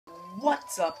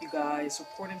What's up, you guys?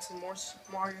 Reporting some more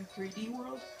Super Mario 3D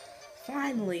World.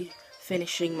 Finally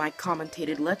finishing my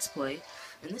commentated Let's Play.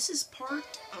 And this is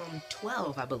part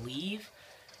 12, I believe.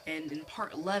 And in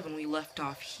part 11 we left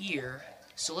off here.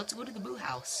 So let's go to the Boo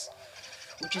House.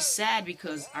 Which is sad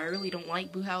because I really don't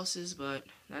like Boo Houses, but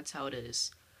that's how it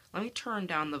is. Let me turn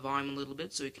down the volume a little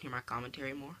bit so you can hear my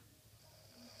commentary more.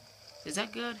 Is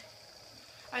that good?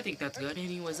 I think that's good.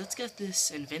 Anyways, let's get this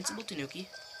Invincible Tanuki.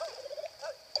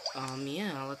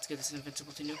 Yeah, let's get this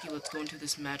Invincible Tanuki. Let's go into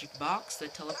this magic box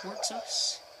that teleports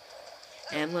us.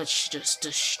 And let's just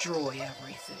destroy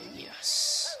everything,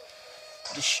 yes.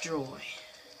 Destroy.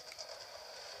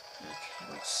 Okay,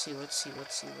 let's see.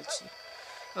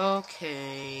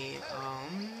 Okay,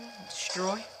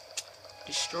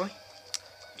 destroy.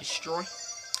 Destroy.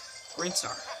 Green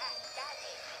star.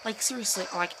 Like, seriously,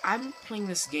 like, I'm playing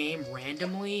this game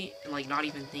randomly, and, like, not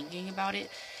even thinking about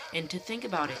it. And to think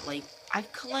about it, like,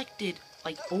 I've collected,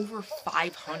 like, over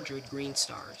 500 green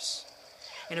stars.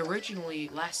 And originally,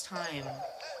 last time,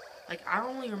 like, I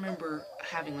only remember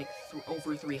having, like,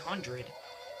 over 300.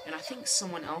 And I think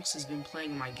someone else has been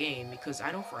playing my game, because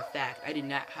I know for a fact I did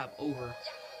not have over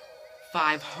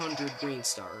 500 green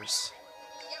stars.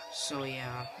 So,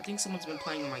 yeah, I think someone's been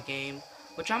playing my game.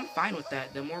 Which I'm fine with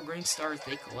that. The more green stars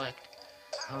they collect,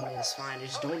 it's fine.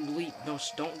 Just don't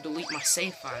delete my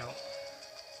save file.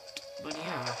 But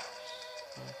yeah.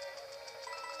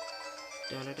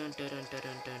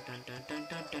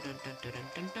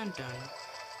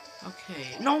 Okay.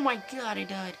 No, my God, I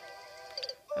died.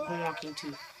 I've been walking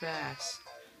too fast.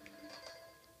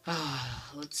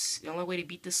 The only way to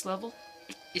beat this level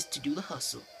is to do the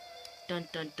hustle. Dun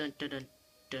dun dun dun dun.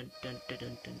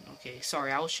 Okay,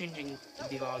 sorry, I was changing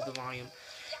the volume.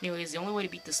 Anyways, the only way to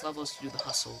beat this level is to do the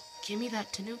hustle. Give me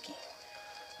that Tanuki.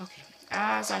 Okay,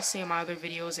 as I say in my other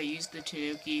videos, I use the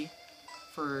Tanuki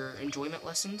for enjoyment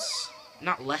lessons.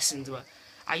 Not lessons, but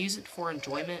I use it for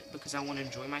enjoyment because I want to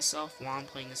enjoy myself while I'm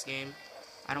playing this game.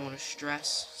 I don't want to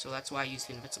stress, so that's why I use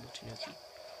the Invincible Tanuki.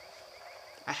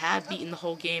 I have beaten the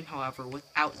whole game, however,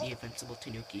 without the Invincible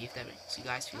Tanuki, if that makes you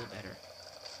guys feel better.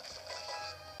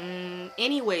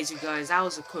 Anyways, you guys, that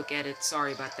was a quick edit.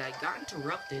 Sorry about that. Got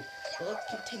interrupted. But let's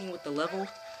continue with the level.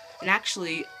 And I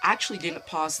actually didn't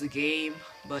pause the game,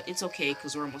 but it's okay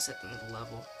because we're almost at the end of the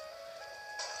level.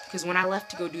 Because when I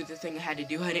left to go do the thing I had to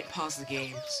do, I didn't pause the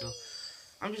game. So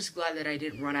I'm just glad that I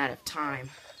didn't run out of time.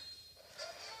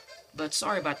 But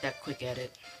sorry about that quick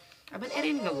edit. I've been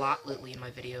editing a lot lately in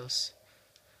my videos.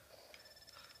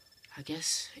 I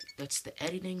guess that's the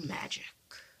editing magic.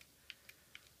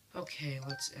 Okay,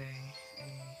 let's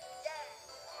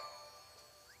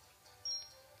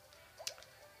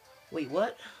Wait,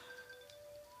 what?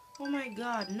 Oh my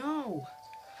God, no!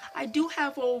 I do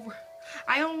have over...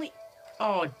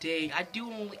 Oh, dang, I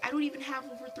don't even have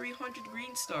over 300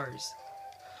 green stars.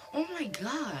 Oh my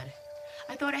God!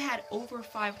 I thought I had over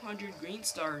 500 green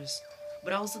stars,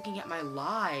 but I was looking at my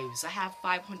lives. I have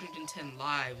 510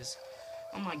 lives.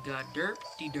 Oh my God,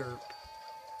 derp-de-derp.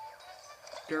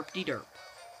 Derp-de-derp.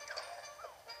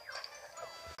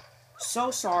 So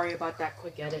sorry about that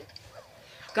quick edit.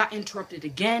 Got interrupted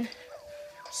again.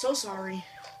 So sorry.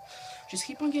 Just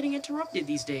keep on getting interrupted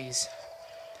these days.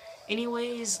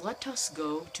 Anyways, let us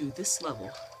go to this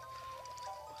level.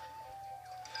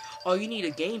 Oh, you need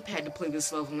a gamepad to play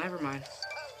this level. Never mind.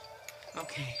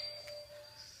 Okay.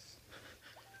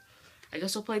 I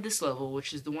guess I'll play this level,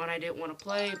 which is the one I didn't want to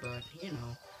play, but, you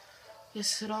know.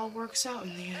 Guess it all works out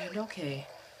in the end. Okay.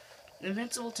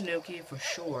 Invincible Tanuki for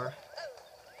sure.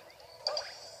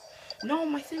 No,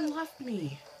 my thing left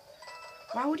me.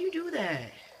 Why would you do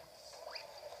that?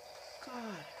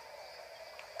 God.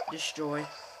 Destroy.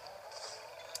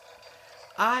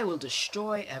 I will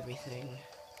destroy everything.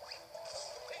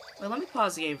 Wait, let me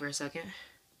pause the game for a second.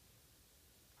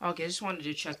 Okay, I just wanted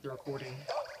to check the recording.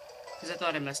 Because I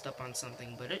thought I messed up on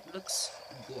something, but it looks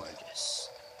gorgeous.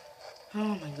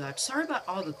 Oh my God, sorry about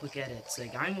all the quick edits.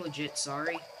 Like, I'm legit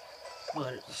sorry.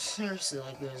 But, seriously,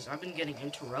 like this, I've been getting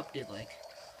interrupted, like,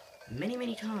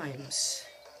 many times.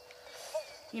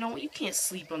 You know what, you can't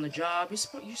sleep on the job. You're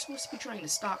supposed to be trying to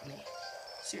stop me.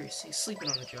 Seriously, sleeping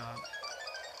on the job.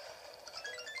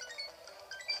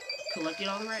 Collected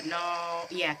all the red? No.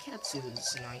 Yeah, Katsu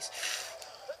is nice.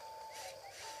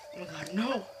 Oh my God,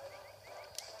 no!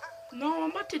 No,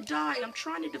 I'm about to die. I'm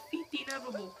trying to defeat the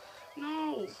inevitable.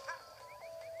 No!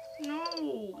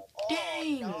 No!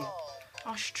 Dang!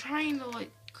 I was trying to,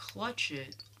 like, clutch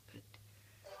it. But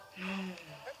no.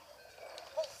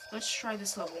 Let's try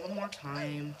this level one more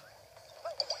time.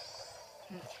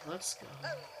 Okay, let's go.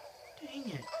 Dang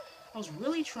it. I was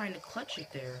really trying to clutch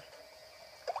it there.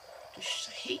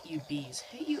 Just hate you, bees.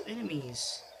 Hate you,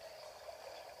 enemies.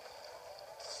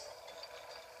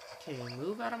 Okay,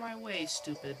 move out of my way,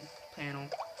 stupid panel.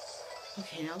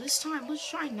 Okay, now this time, let's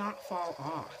try not fall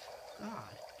off.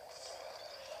 God.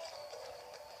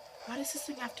 Why does this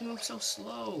thing have to move so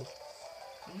slow?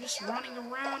 I'm just running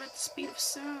around at the speed of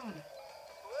sound.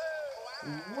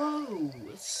 Whoa,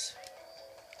 it's...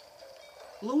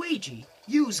 Luigi,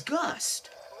 use Gust.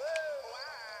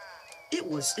 It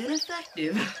was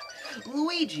ineffective.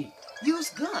 Luigi, use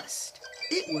Gust.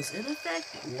 It was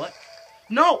ineffective. What?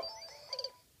 No!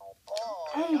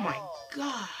 Oh my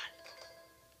god.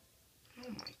 Oh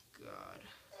my god.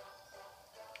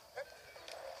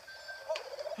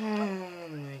 Oh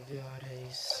my god,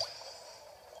 Ace.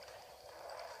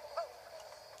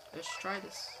 Let's try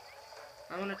this.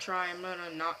 I'm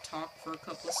gonna not talk for a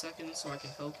couple of seconds so I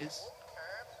can focus.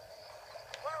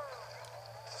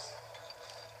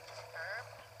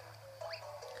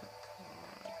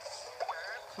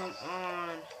 Come on.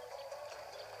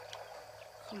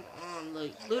 Come on,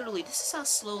 like, literally, this is how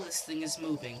slow this thing is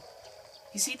moving.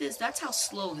 You see this? That's how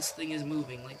slow this thing is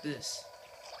moving, like this.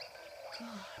 God.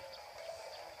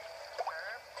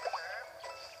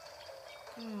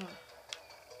 God.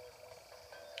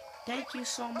 Thank you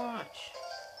so much.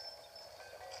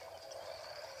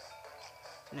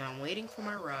 Now I'm waiting for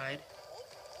my ride.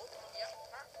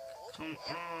 Come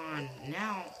on.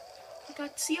 Now, oh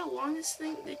God, see how long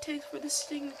it takes for this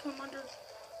thing to come under?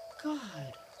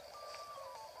 God.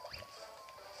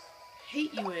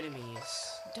 Hate you,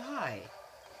 enemies. Die.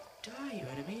 Die, you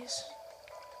enemies.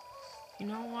 You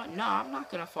know what? No, I'm not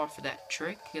gonna fall for that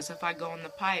trick, because if I go in the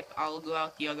pipe, I'll go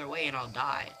out the other way and I'll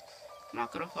die. I'm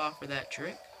not gonna fall for that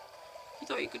trick. You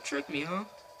thought you could trick me, huh?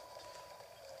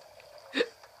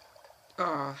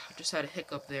 I just had a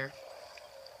hiccup there.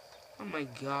 Oh my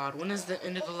god, when is the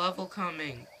end of the level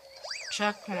coming?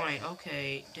 Checkpoint,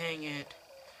 okay, dang it.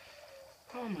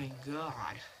 Oh my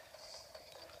god.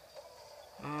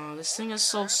 This thing is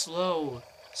so slow.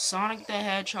 Sonic the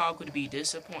Hedgehog would be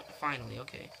disappointed. Finally,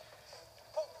 okay.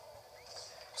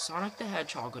 Sonic the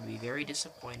Hedgehog would be very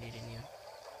disappointed in you.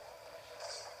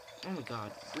 Oh my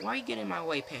god. Why are you getting in my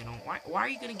way, panel? Why are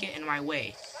you gonna get in my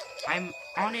way? I'm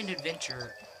on an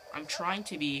adventure. I'm trying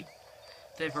to be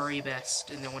the very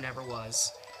best and no one ever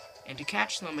was. And to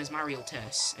catch them is my real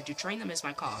test. And to train them is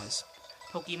my cause.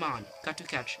 Pokemon, got to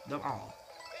catch them all.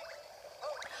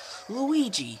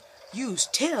 Luigi, use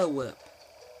Tail Whip.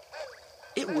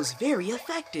 It was very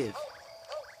effective.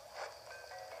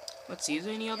 Let's see, is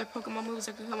there any other Pokemon moves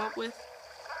I can come up with?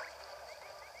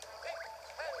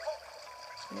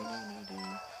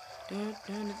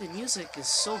 The music is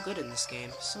so good in this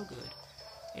game, so good.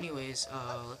 Anyways,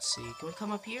 let's see, can we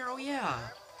come up here? Oh yeah.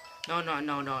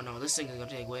 No, this thing is gonna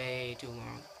take way too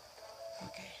long.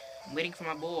 Okay, I'm waiting for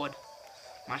my board.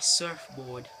 My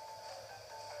surfboard.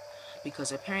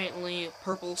 Because apparently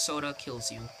purple soda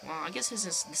kills you. Well, I guess this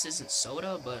isn't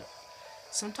soda, but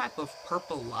some type of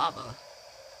purple lava.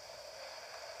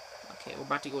 Okay, we're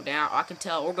about to go down. I can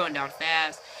tell we're going down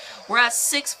fast. We're at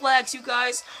Six Flags, you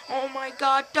guys. Oh my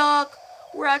god, Doc.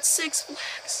 We're at Six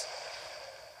Flags.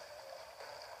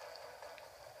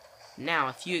 Now,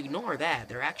 if you ignore that,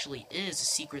 there actually is a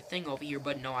secret thing over here,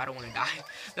 but no, I don't want to die.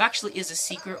 There actually is a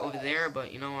secret over there,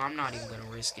 but, you know, I'm not even going to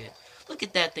risk it. Look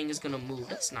at that thing is going to move.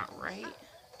 That's not right.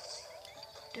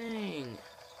 Dang.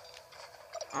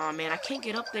 Aw, man, I can't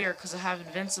get up there because I have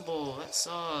Invincible. That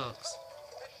sucks.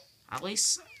 At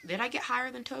least, did I get higher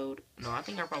than Toad? No, I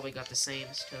think I probably got the same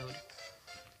as Toad.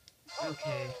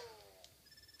 Okay.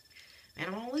 Man,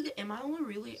 am I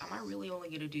really only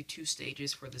going to do 2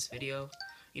 stages for this video?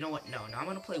 You know what? No, I'm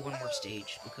going to play one more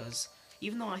stage, because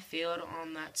even though I failed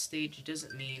on that stage, it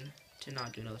doesn't mean to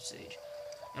not do another stage.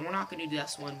 And we're not going to do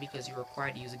this one because you're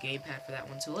required to use a gamepad for that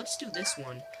one, so let's do this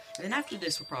one, and then after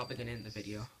this, we're probably going to end the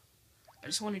video. I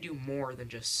just want to do more than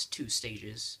just 2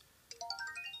 stages.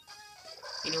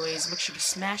 Anyways, make sure to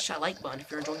smash that like button if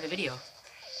you're enjoying the video.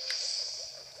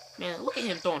 Man, look at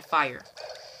him throwing fire.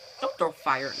 Don't throw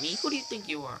fire at me. Who do you think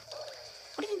you are?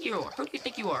 What do you think you are? Who do you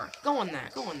think you are? Go in there.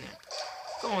 Go in there.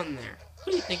 Go in there.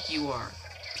 Who do you think you are?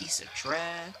 Piece of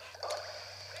trash.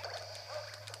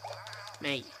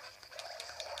 Man.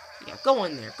 Yeah, go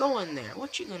in there. Go in there.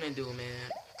 What you gonna do,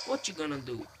 man? What you gonna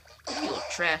do? You little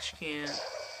trash can.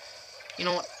 You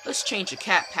know what? Let's change the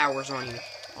cat powers on you.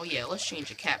 Oh yeah, let's change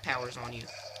the cat powers on you.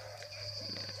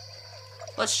 Yeah.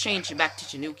 Let's change it back to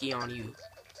Tanuki on you.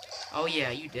 Oh yeah,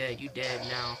 you dead. You dead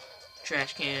now.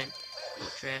 Trash can.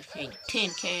 Little trash can.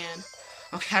 Tin can.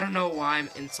 Okay, I don't know why I'm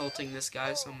insulting this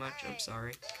guy so much. I'm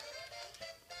sorry.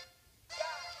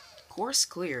 Course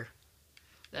clear.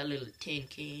 That little tin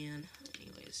can.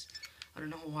 Anyways. don't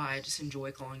know why, I just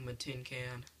enjoy calling him a tin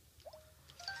can.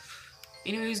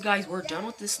 Anyways, guys, we're done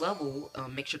with this level.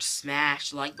 Make sure to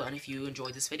smash the like button if you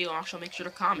enjoyed this video. Also, make sure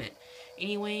to comment.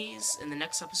 Anyways, in the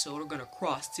next episode, we're gonna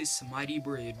cross this mighty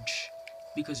bridge.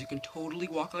 Because you can totally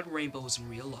walk on rainbows in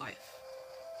real life.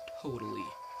 Totally.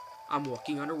 I'm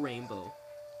walking on a rainbow.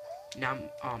 Now,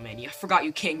 oh man, I forgot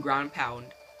you can't ground pound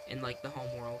in, like, the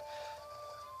home world.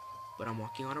 But I'm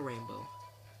walking on a rainbow.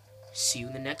 See you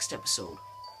in the next episode,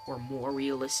 where more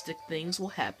realistic things will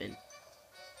happen.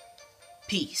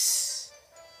 Peace.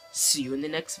 See you in the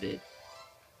next vid.